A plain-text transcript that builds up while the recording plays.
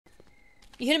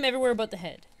You hit him everywhere but the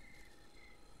head.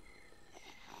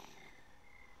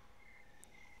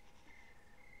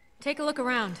 Take a look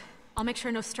around. I'll make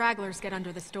sure no stragglers get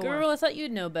under this door. Girl, I thought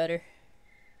you'd know better.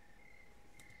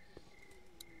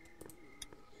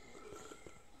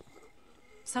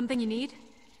 Something you need?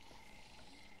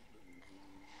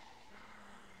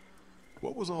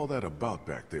 What was all that about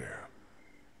back there?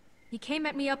 He came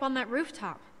at me up on that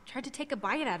rooftop. Tried to take a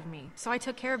bite out of me, so I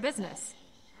took care of business.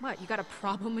 What, you got a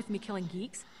problem with me killing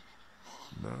geeks?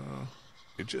 Nah,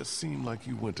 it just seemed like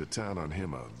you went to town on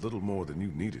him a little more than you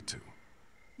needed to.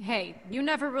 Hey, you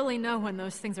never really know when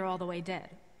those things are all the way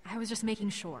dead. I was just making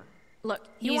sure. Look,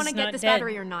 you He's want to get not this dead.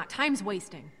 battery or not? Time's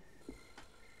wasting.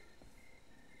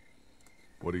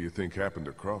 What do you think happened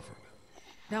to Crawford?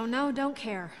 Don't know, don't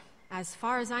care. As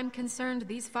far as I'm concerned,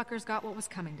 these fuckers got what was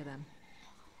coming to them.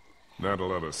 Not a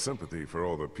lot of sympathy for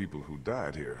all the people who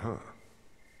died here, huh?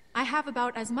 I have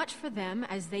about as much for them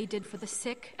as they did for the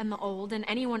sick and the old and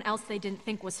anyone else they didn't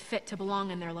think was fit to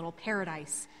belong in their little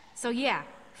paradise. So yeah,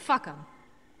 fuck them.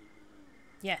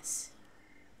 Yes.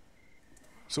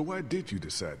 So why did you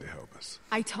decide to help us?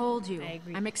 I told you. I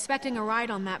agree. I'm expecting a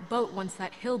ride on that boat once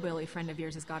that hillbilly friend of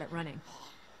yours has got it running.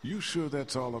 You sure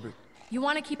that's all of it? You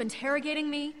want to keep interrogating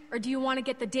me, or do you want to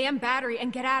get the damn battery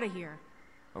and get out of here?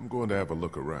 I'm going to have a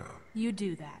look around. You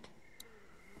do that.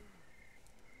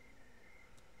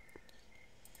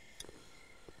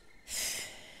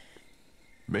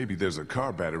 Maybe there's a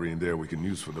car battery in there we can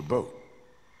use for the boat.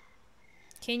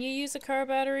 Can you use a car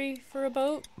battery for a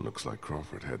boat? Looks like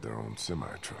Crawford had their own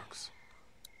semi-trucks.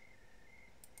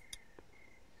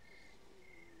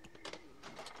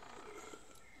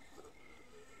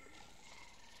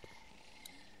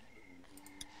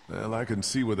 Well, I can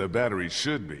see where the battery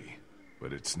should be,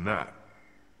 but it's not.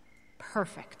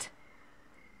 Perfect.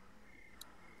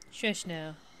 Shush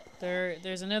now.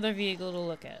 There's another vehicle to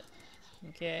look at.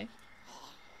 Okay.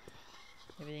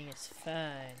 Everything is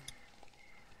fine.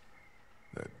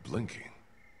 That blinking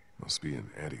must be an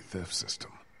anti-theft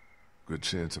system. Good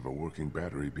chance of a working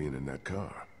battery being in that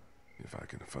car, if I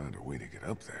can find a way to get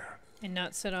up there. And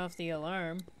not set off the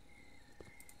alarm.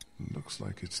 Looks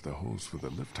like it's the hose for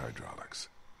the lift hydraulics.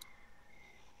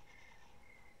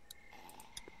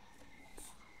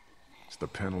 It's the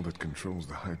panel that controls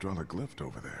the hydraulic lift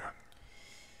over there.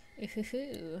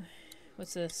 Ooh.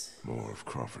 What's this? More of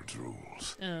Crawford's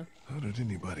rules. Oh. How did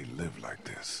anybody live like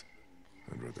this?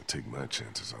 I'd rather take my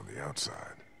chances on the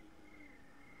outside.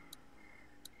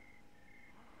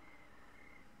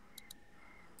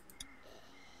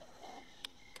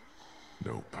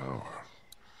 No power.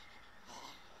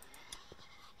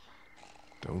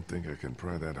 Don't think I can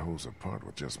pry that hose apart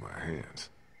with just my hands.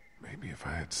 Maybe if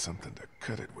I had something to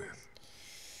cut it with.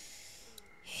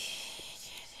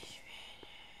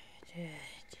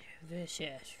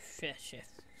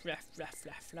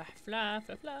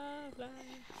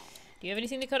 Do you have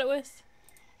anything to cut it with?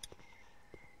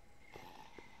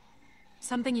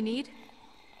 Something you need?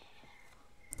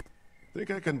 Think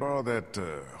I can borrow that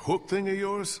hook thing of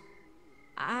yours?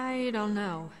 I don't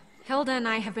know. Hilda and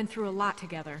I have been through a lot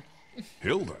together.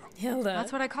 Hilda? Hilda.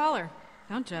 That's what I call her.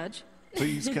 Don't judge.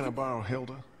 Please, can I borrow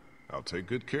Hilda? I'll take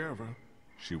good care of her.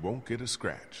 She won't get a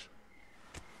scratch.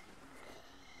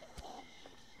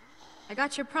 I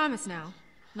got your promise now.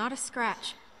 Not a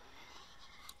scratch.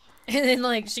 And then,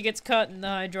 like, she gets caught in the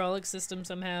hydraulic system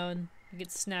somehow and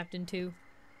gets snapped in two.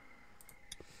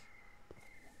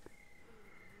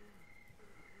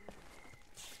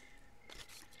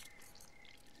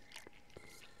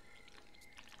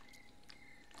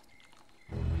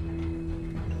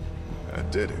 I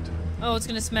did it. Oh, it's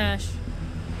gonna smash.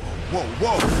 Whoa,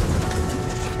 whoa!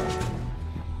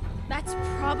 That's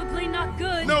probably not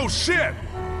good. No shit!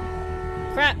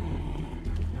 Crap.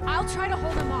 I'll try to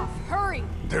hold him off. Hurry!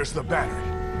 There's the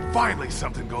battery. Finally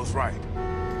something goes right.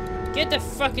 Get the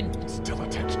fucking... Still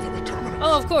attached to the terminal.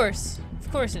 Oh, of course.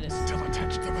 Of course it is. Still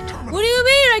attached to the terminal. What do you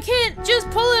mean? I can't just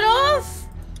pull it off?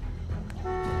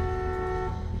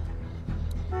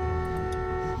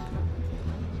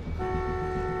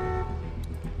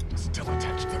 Still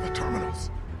attached to the terminals.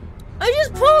 I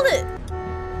just pulled it!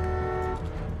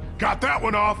 Got that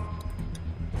one off.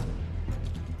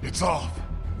 It's off.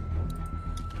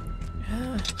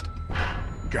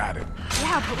 Got it.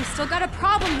 Yeah, but we still got a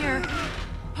problem here.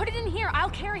 Put it in here. I'll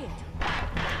carry it.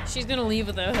 She's gonna leave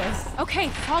without us. Okay,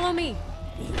 follow me.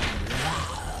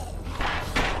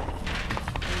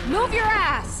 Move your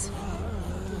ass!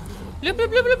 Bloop, bloop,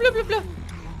 bloop, bloop, bloop, bloop, bloop.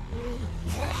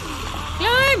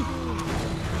 Climb!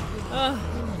 Oh,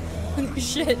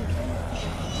 shit.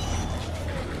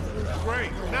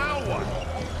 Great. Now what?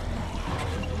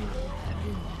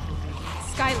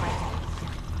 Skylight.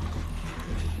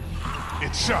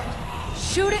 it shut.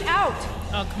 Shoot it out!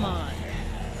 Oh, come on.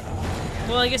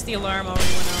 Well, I guess the alarm already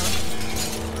went off.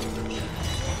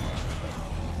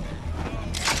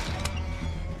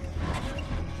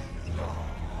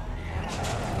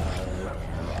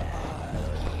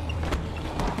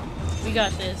 We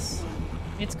got this.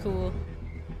 It's cool.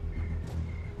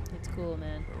 It's cool,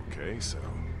 man. Okay, so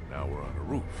now we're on the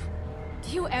roof.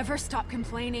 Do you ever stop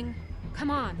complaining?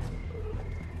 Come on.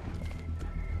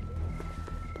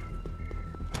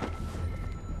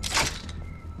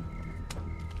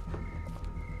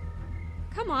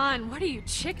 Come on, what are you,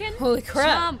 chicken? Holy crap.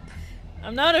 Jump!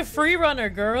 I'm not a free runner,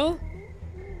 girl.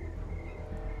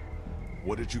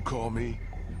 What did you call me?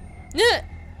 Yeah.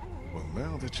 Well,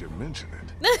 now that you mention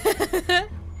it.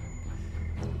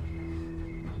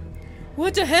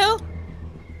 What the hell?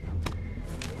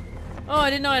 Oh, I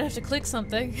didn't know I'd have to click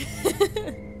something.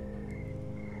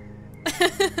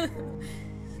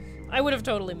 I would have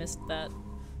totally missed that.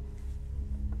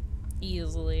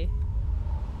 Easily.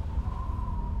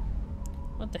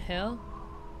 What the hell?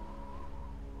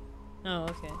 Oh,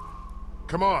 okay.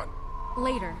 Come on.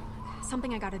 Later.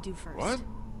 Something I gotta do first. What?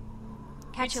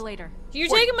 Catch you later. You're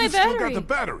Wait, taking my you battery. still got the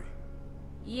battery.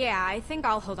 Yeah, I think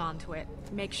I'll hold on to it.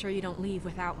 Make sure you don't leave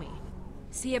without me.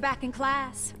 See you back in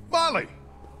class. Molly!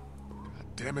 God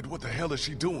damn it, what the hell is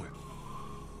she doing?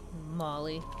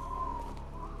 Molly.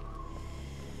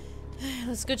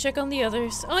 Let's go check on the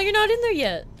others. Oh, you're not in there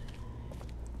yet.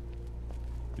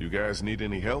 You guys need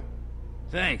any help?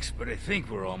 Thanks, but I think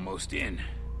we're almost in.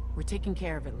 We're taking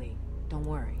care of it, Lee. Don't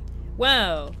worry.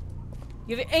 Wow.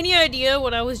 You have any idea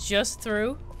what I was just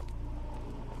through?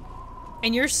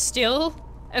 And you're still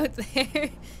out there?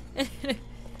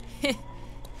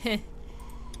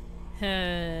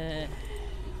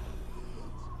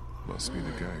 Must be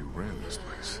the guy who ran this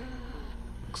place.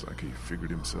 Looks like he figured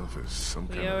himself as some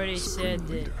We kind already of supreme said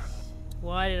leader. this.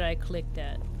 Why did I click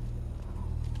that?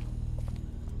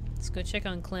 Let's go check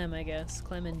on Clem, I guess.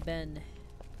 Clem and Ben.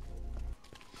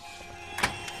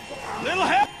 Little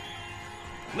help!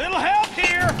 Little help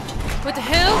here! What the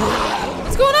hell?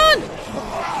 What's going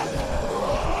on?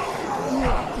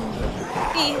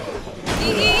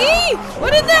 Why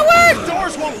didn't that work?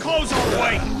 Doors won't close all the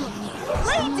way!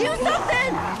 Lee, do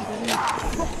something!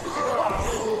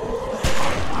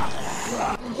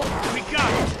 We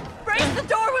got it! Brace the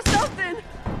door with something!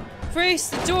 Brace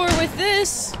the door with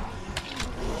this.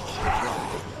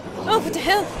 Oh, what the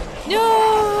hell?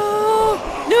 No!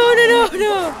 No, no, no,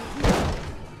 no!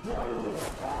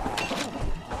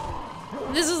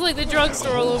 This is like the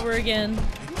drugstore all over again.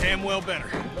 Damn well better.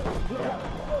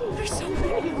 There's so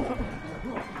many of them.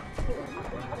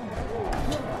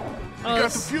 Oh,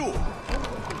 Got the fuel.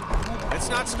 Let's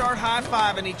not start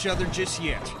high-fiving each other just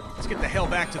yet. Let's get the hell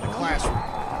back to the classroom.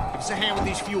 Give us a hand with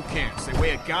these fuel cans. They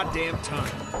weigh a goddamn ton.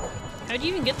 how'd you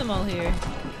even get them all here?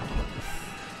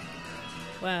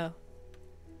 Wow.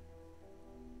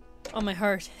 Oh, my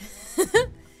heart.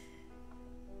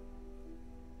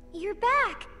 You're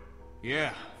back!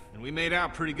 Yeah, and we made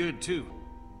out pretty good, too.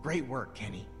 Great work,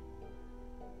 Kenny.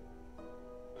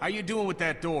 How you doing with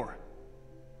that door?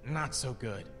 Not so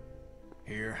good.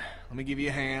 Here, let me give you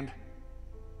a hand.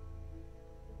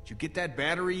 Did you get that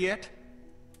battery yet?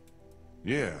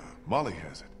 Yeah, Molly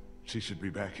has it. She should be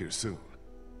back here soon.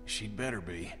 She'd better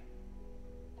be.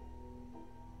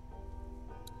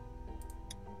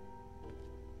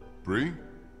 Bree?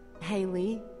 Hey,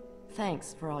 Lee.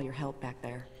 Thanks for all your help back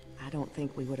there. I don't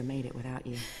think we would have made it without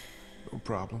you. No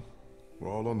problem. We're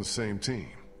all on the same team.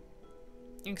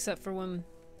 Except for when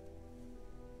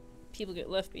people get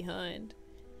left behind.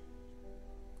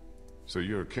 So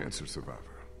you're a cancer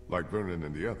survivor, like Vernon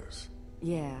and the others.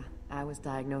 Yeah, I was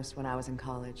diagnosed when I was in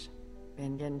college.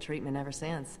 Been getting treatment ever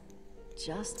since.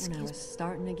 Just when I was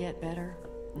starting to get better,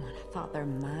 when I thought there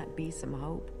might be some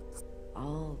hope,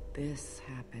 all this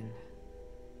happened.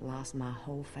 Lost my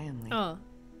whole family. Oh,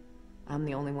 I'm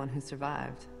the only one who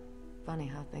survived. Funny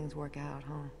how things work out,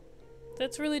 huh?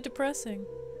 that's really depressing.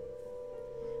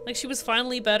 Like she was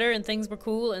finally better and things were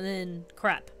cool, and then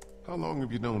crap. How long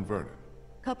have you known Vernon?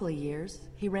 Couple of years.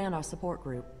 He ran our support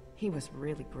group. He was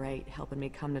really great, helping me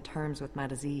come to terms with my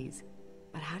disease.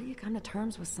 But how do you come to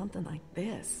terms with something like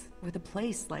this? With a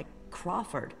place like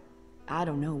Crawford? I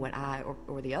don't know what I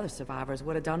or the other survivors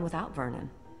would have done without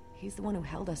Vernon. He's the one who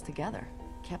held us together,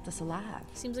 kept us alive.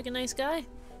 Seems like a nice guy.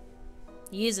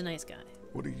 He is a nice guy.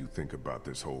 What do you think about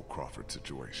this whole Crawford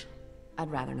situation? I'd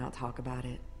rather not talk about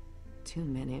it. Too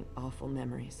many awful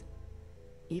memories.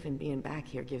 Even being back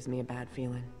here gives me a bad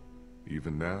feeling.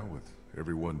 Even now, with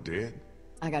everyone dead?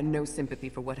 I got no sympathy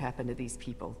for what happened to these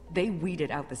people. They weeded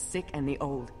out the sick and the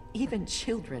old, even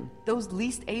children, those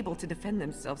least able to defend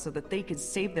themselves so that they could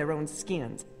save their own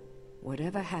skins.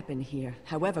 Whatever happened here,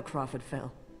 however Crawford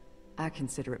fell, I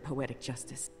consider it poetic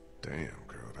justice. Damn,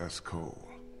 girl, that's cold.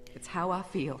 It's how I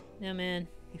feel. Yeah, man.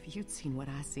 If you'd seen what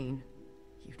I seen,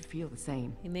 you'd feel the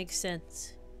same. It makes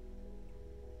sense.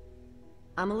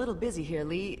 I'm a little busy here,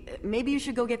 Lee. Maybe you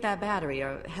should go get that battery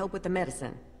or help with the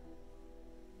medicine.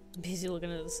 Busy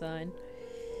looking at the sign.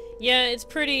 Yeah, it's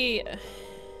pretty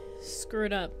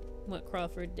screwed up what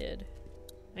Crawford did.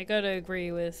 I gotta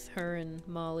agree with her and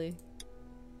Molly.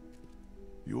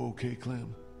 You okay,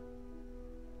 Clem?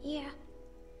 Yeah.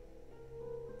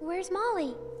 Where's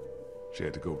Molly? She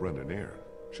had to go run an errand.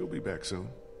 She'll be back soon.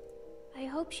 I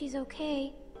hope she's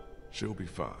okay. She'll be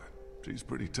fine. She's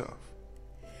pretty tough.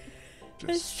 Just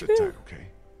That's sit true. tight, okay?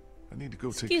 I need to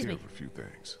go take Excuse care me. of a few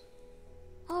things.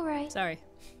 Alright. Sorry.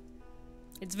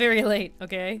 It's very late,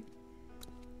 okay?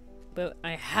 But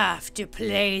I have to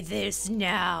play this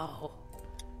now.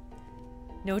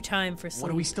 No time for sleep.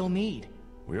 What do we still need?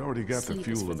 We already got the Sleep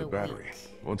is fuel for in the the battery.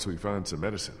 weak. Once we find some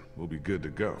medicine, we'll be good to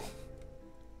go.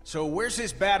 So where's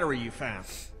this battery you found?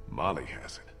 Molly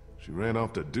has it. She ran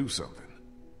off to do something.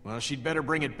 Well, she'd better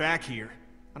bring it back here.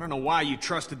 I don't know why you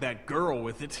trusted that girl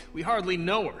with it. We hardly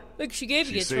know her. Look, she gave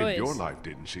She you a saved choice. your life,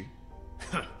 didn't she?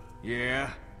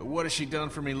 Yeah, but what has she done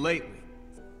for me lately?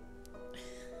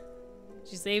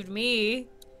 She saved me.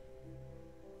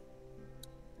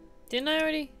 Didn't I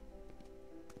already?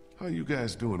 How you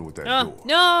guys doing with that Oh, door?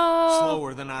 no!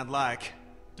 Slower than I'd like.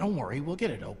 Don't worry, we'll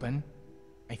get it open.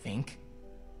 I think.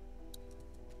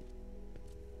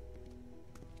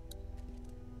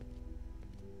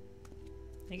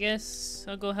 I guess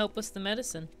I'll go help with the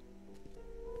medicine.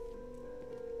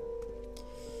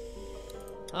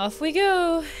 Off we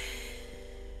go.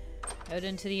 Out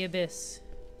into the abyss.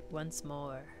 Once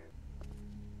more.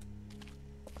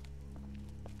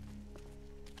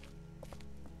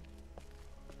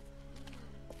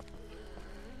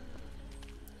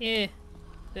 Yeah,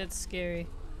 that's scary.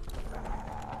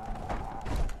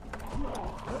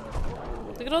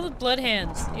 Look at all the blood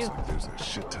hands. Ew. Looks like there's a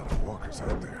shit ton of walkers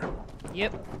out there.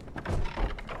 Yep.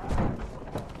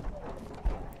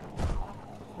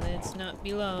 Let's not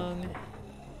be long.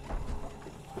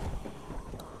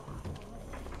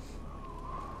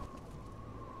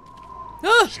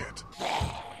 Ah! Shit.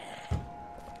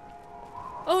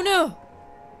 Oh no!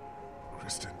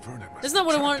 Christa and Vernon must That's be not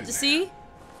what I trapped wanted in to there. see.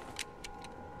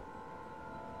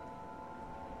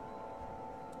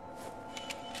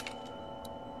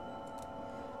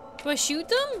 Do I shoot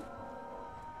them?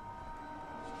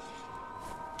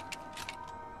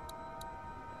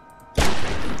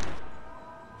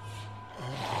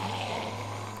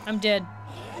 I'm dead.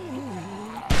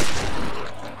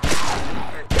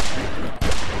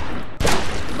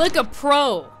 Like a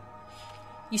pro.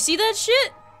 You see that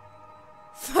shit?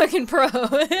 Fucking pro.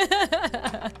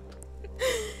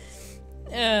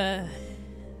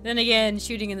 Then again,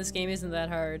 shooting in this game isn't that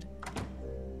hard.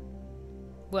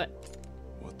 What?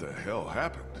 What the hell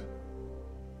happened?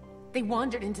 They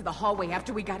wandered into the hallway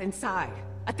after we got inside.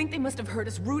 I think they must have heard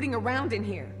us rooting around in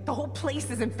here. The whole place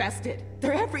is infested.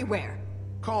 They're everywhere.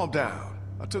 Calm down.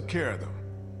 I took care of them.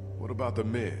 What about the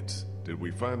meds? Did we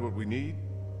find what we need?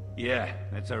 Yeah,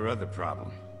 that's our other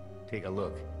problem. Take a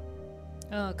look.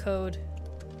 Oh, code.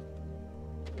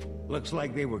 Looks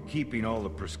like they were keeping all the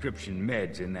prescription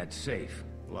meds in that safe,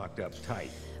 locked up tight.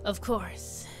 Of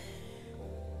course.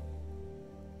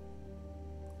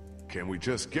 Can we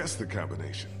just guess the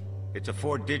combination? It's a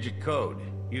 4-digit code.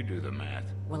 You do the math.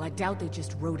 Well, I doubt they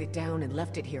just wrote it down and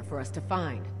left it here for us to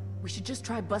find. We should just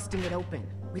try busting it open.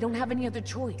 We don't have any other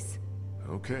choice.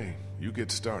 Okay, you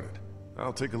get started.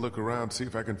 I'll take a look around, see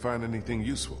if I can find anything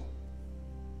useful.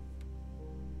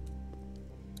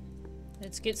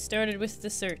 Let's get started with the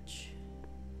search.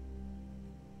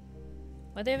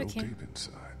 Why'd they have a Go camera? deep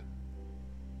inside.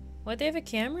 Why'd they have a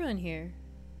camera in here?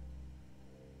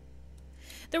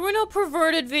 There were no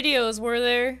perverted videos, were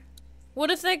there?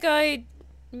 What if that guy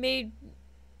made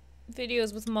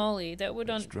videos with Molly? That would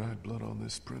There's dried blood on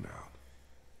this printout.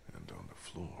 And on the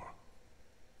floor.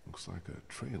 Looks like a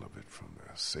trail of it from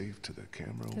the safe to the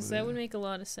camera over because there. that would make a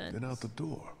lot of sense. Then out the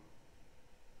door.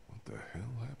 What the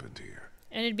hell happened here?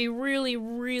 And it'd be really,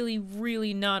 really,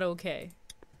 really not okay.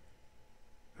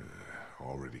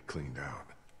 Already cleaned out.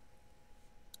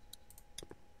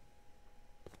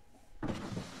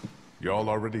 Y'all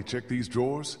already checked these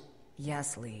drawers?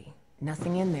 Yes, Lee.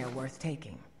 Nothing in there worth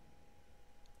taking.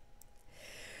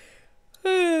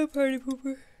 Party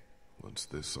pooper. What's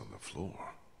this on the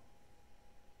floor?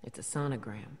 It's a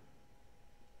sonogram.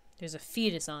 There's a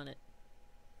fetus on it.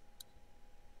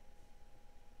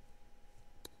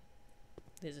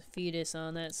 There's a fetus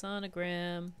on that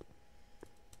sonogram.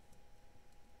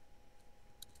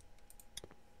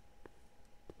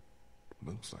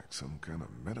 Looks like some kind of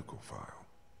medical file.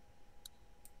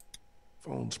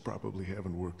 Phones probably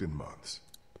haven't worked in months.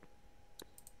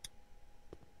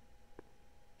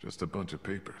 Just a bunch of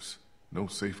papers. No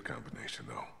safe combination,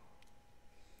 though.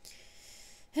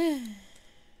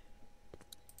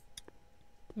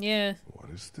 Yeah. What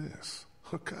is this?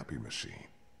 A copy machine.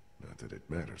 Not that it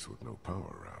matters with no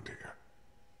power around here.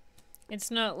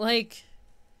 It's not like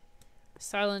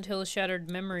Silent Hill Shattered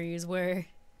Memories where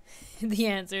the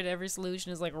answer to every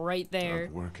solution is like right there.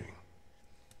 Not working.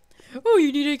 Oh,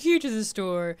 you need a key to the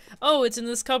store. Oh, it's in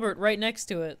this cupboard right next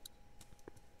to it.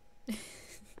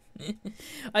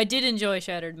 I did enjoy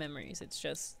Shattered Memories. It's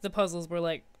just the puzzles were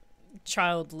like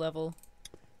child level.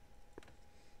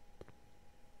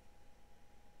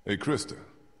 Hey, Christa.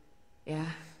 Yeah?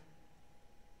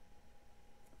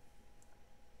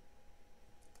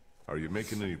 Are you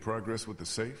making any progress with the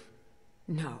safe?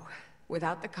 No.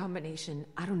 Without the combination,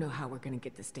 I don't know how we're gonna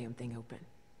get this damn thing open.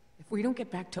 If we don't get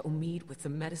back to Omid with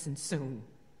some medicine soon...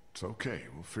 It's okay.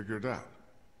 We'll figure it out.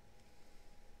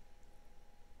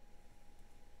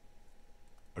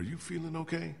 Are you feeling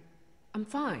okay? I'm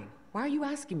fine. Why are you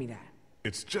asking me that?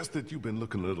 It's just that you've been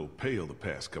looking a little pale the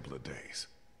past couple of days.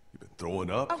 You've been throwing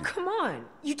up. Oh, come on!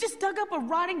 You just dug up a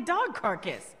rotting dog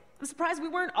carcass! I'm surprised we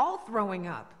weren't all throwing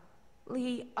up.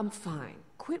 Lee, I'm fine.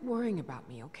 Quit worrying about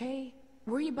me, okay?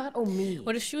 Worry about Omid.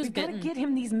 What if she was bitten? We gotta get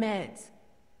him these meds.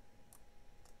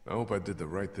 I hope I did the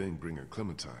right thing bringing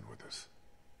Clementine with us.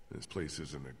 This place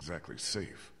isn't exactly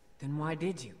safe. Then why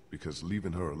did you? Because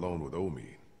leaving her alone with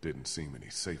Omid didn't seem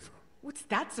any safer. What's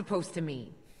that supposed to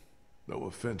mean? No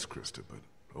offense, Christa, but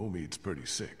Omid's pretty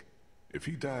sick. If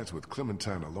he dies with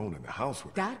Clementine alone in the house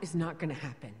with That is not gonna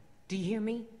happen. Do you hear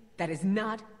me? That is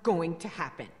not going to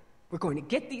happen. We're going to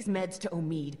get these meds to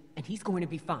Omid, and he's going to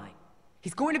be fine.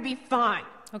 He's going to be fine!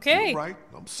 Okay. You're right.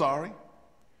 I'm sorry.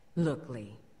 Look,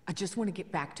 Lee, I just want to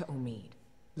get back to Omid.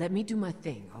 Let me do my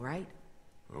thing, alright?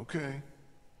 Okay.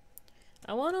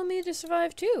 I want Omid to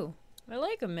survive too. I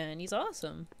like him, man. He's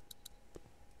awesome.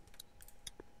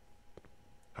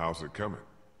 How's it coming?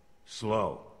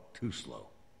 Slow. Too slow.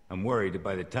 I'm worried that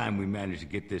by the time we manage to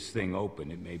get this thing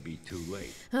open, it may be too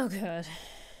late. Oh, God.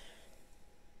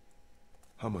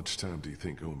 How much time do you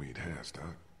think Omid has,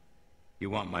 Doc? You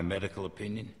want my medical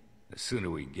opinion? The sooner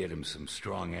we get him some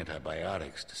strong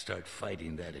antibiotics to start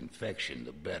fighting that infection,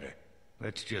 the better.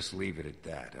 Let's just leave it at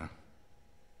that, huh?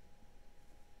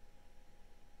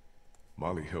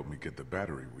 Molly helped me get the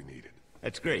battery we needed.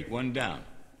 That's great. One down.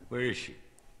 Where is she?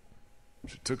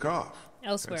 She took off.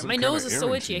 Elsewhere. Had some My kinda nose is so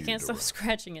errand she itchy, I can't needed to stop run.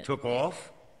 scratching it. Took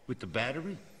off? With the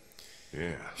battery?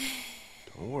 Yeah.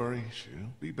 Don't worry,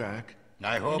 she'll be back.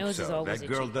 I hope nose is so. always That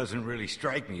girl itchy. doesn't really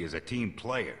strike me as a team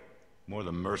player. More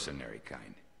the mercenary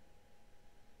kind.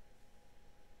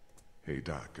 Hey,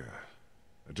 Doc,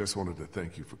 I just wanted to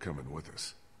thank you for coming with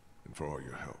us, and for all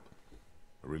your help.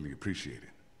 I really appreciate it.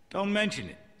 Don't mention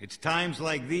it. It's times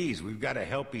like these we've got to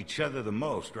help each other the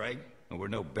most, right? And we're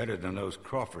no better than those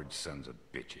Crawford sons of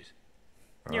bitches.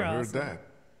 You're I heard awesome. that.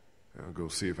 I'll go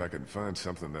see if I can find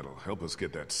something that'll help us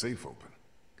get that safe open.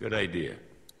 Good idea.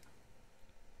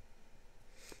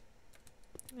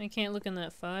 I can't look in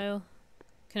that file.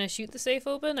 Can I shoot the safe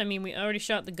open? I mean, we already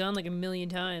shot the gun like 1,000,000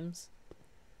 times.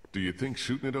 Do you think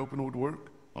shooting it open would work?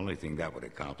 Only thing that would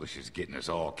accomplish is getting us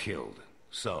all killed.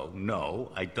 So,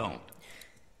 no, I don't.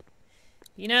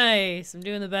 Be nice. I'm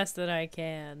doing the best that I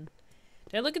can.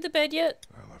 Did I look at the bed yet?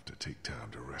 I'll have to take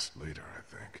time to rest later, I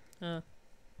think. Oh.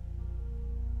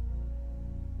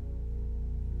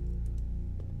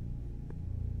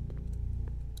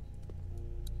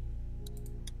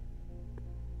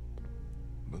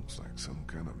 Looks like some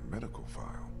kind of medical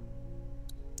file.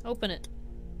 Open it.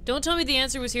 Don't tell me the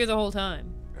answer was here the whole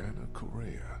time. Anna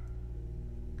Correa.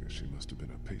 Guess she must have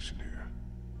been a patient here.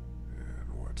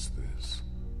 And what's this?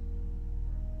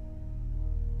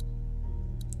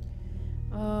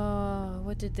 Oh,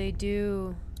 what did they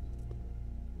do?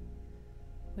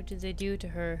 What did they do to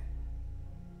her?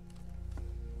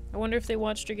 I wonder if they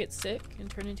watched her get sick and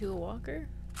turn into a walker?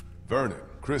 Vernon,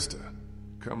 Christa,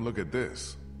 come look at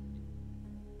this.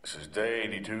 This is day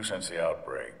 82 since the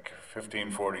outbreak.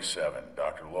 1547.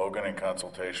 Dr. Logan in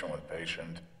consultation with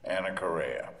patient Anna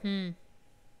Correa.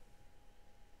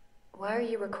 Why are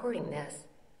you recording this?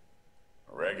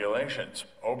 Regulations.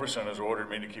 Oberson has ordered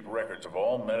me to keep records of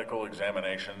all medical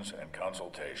examinations and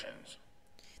consultations.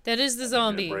 That is the You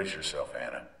zombie. brace yourself,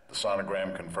 Anna. The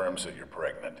sonogram confirms that you're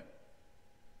pregnant.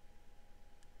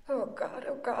 Oh,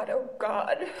 Oh God, oh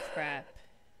God. Crap.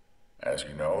 As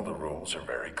you know, the rules are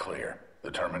very clear.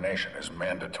 The termination is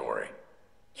mandatory.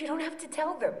 You don't have to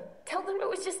tell them. Tell them it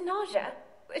was just nausea.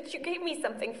 But you gave me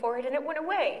something for it and it went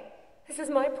away. This is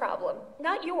my problem,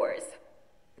 not yours.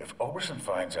 If Oberson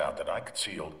finds out that I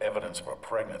concealed evidence of a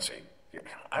pregnancy,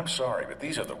 I'm sorry, but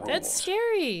these are the rules. That's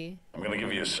scary. I'm gonna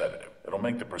give you a sedative. It'll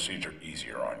make the procedure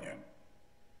easier on you.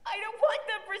 I don't want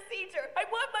the procedure. I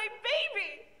want my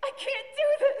baby. I can't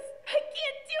do this. I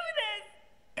can't do this.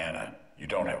 Anna, you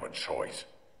don't have a choice.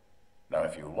 Now,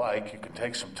 if you like, you can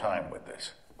take some time with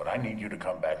this, but I need you to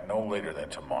come back no later than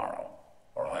tomorrow,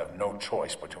 or I'll have no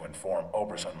choice but to inform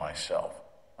Oberson myself.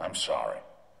 I'm sorry.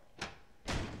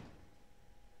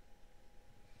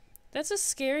 That's a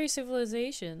scary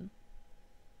civilization.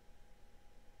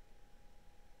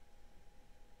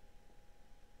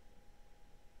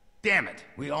 Damn it,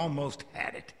 we almost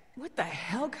had it. What the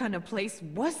hell kind of place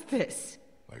was this?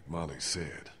 Like Molly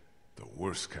said, the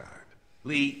worst kind.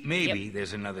 Lee, maybe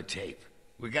there's another tape.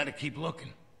 We gotta keep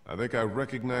looking. I think I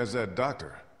recognize that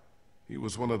doctor. He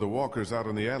was one of the walkers out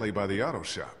in the alley by the auto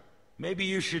shop. Maybe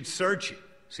you should search it.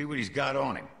 See what he's got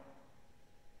on him.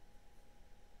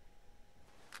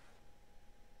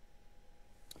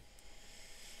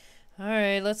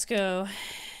 Alright, let's go.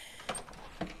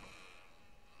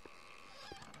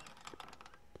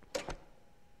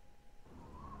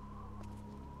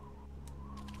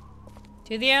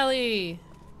 To the alley!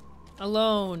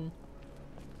 Alone.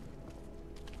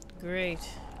 Great.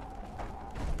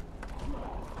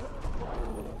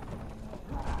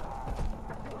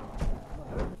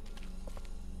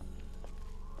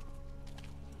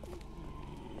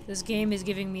 This game is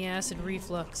giving me acid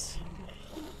reflux.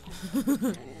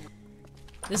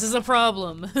 This is a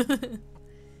problem.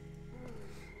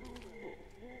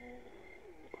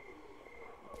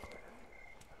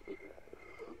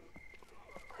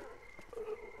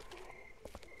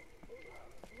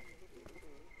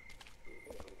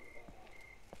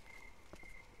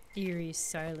 Eerie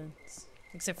silence.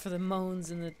 Except for the moans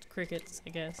and the crickets,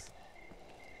 I guess.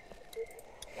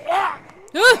 Ah!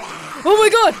 Oh my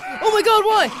god! Oh my god,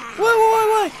 why?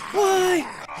 Why?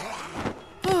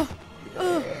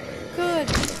 Oh, god.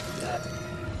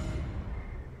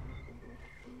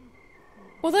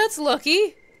 Well, that's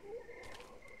lucky.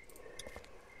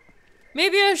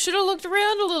 Maybe I should have looked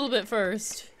around a little bit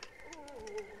first.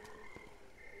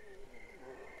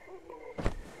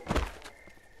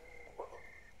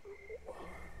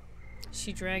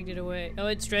 She dragged it away. Oh,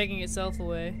 it's dragging itself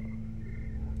away.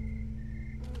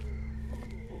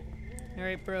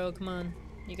 Alright, bro, come on.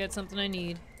 You got something I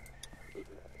need.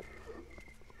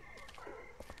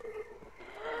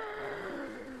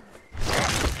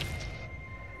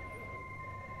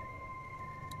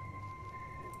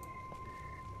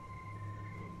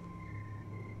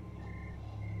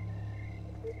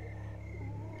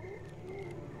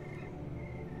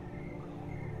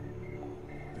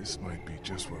 This might be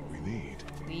just what we need.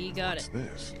 We got What's it.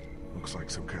 this? Looks like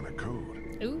some kind of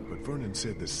code. Ooh. But Vernon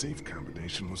said the safe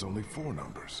combination was only 4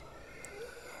 numbers.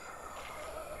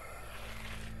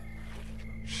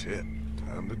 Shit,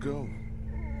 time to go.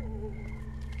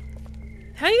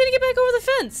 How are you gonna get back over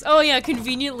the fence? Oh yeah,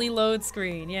 conveniently load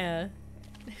screen, yeah.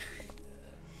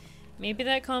 Maybe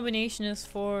that combination is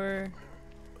for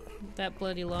that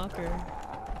bloody locker.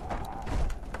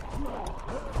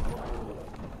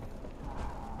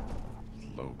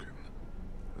 Logan.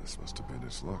 This must have been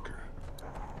his locker.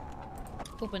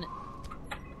 Open it.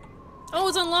 Oh,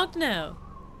 it's unlocked now.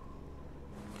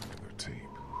 Another tape.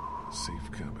 The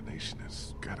safe combination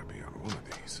has gotta be on one of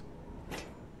these.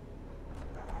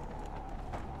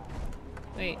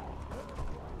 Wait.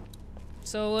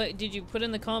 So did you put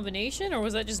in the combination, or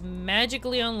was that just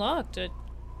magically unlocked? I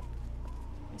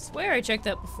swear I checked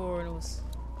that before and it was...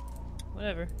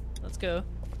 Whatever. Let's go.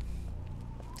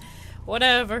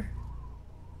 Whatever.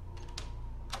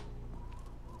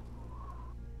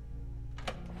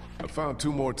 I found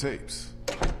 2 more tapes.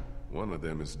 One of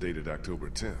them is dated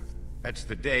October 10th. That's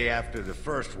the day after the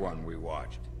first one we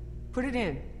watched. Put it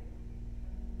in.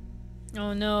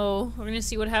 Oh no, we're gonna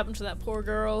see what happened to that poor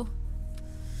girl.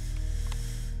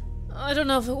 I don't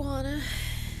know if I wanna.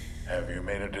 Have you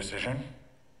made a decision?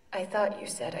 I thought you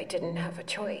said I didn't have a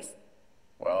choice.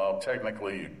 Well,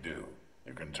 technically you do.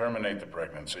 You can terminate the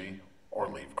pregnancy or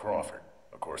leave Crawford.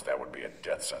 Of course, that would be a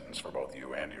death sentence for both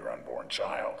you and your unborn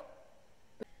child.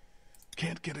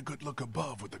 Can't get a good look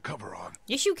above with the cover on.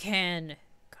 Yes, you can.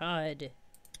 God.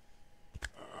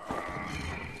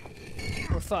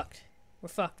 We're fucked. We're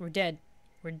fucked. We're dead.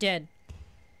 We're dead.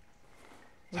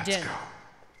 We're dead.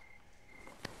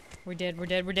 We're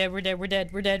dead. We're dead. We're dead. We're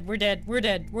dead. We're dead. We're dead. We're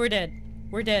dead. We're dead.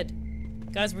 We're dead.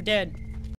 Guys, we're dead.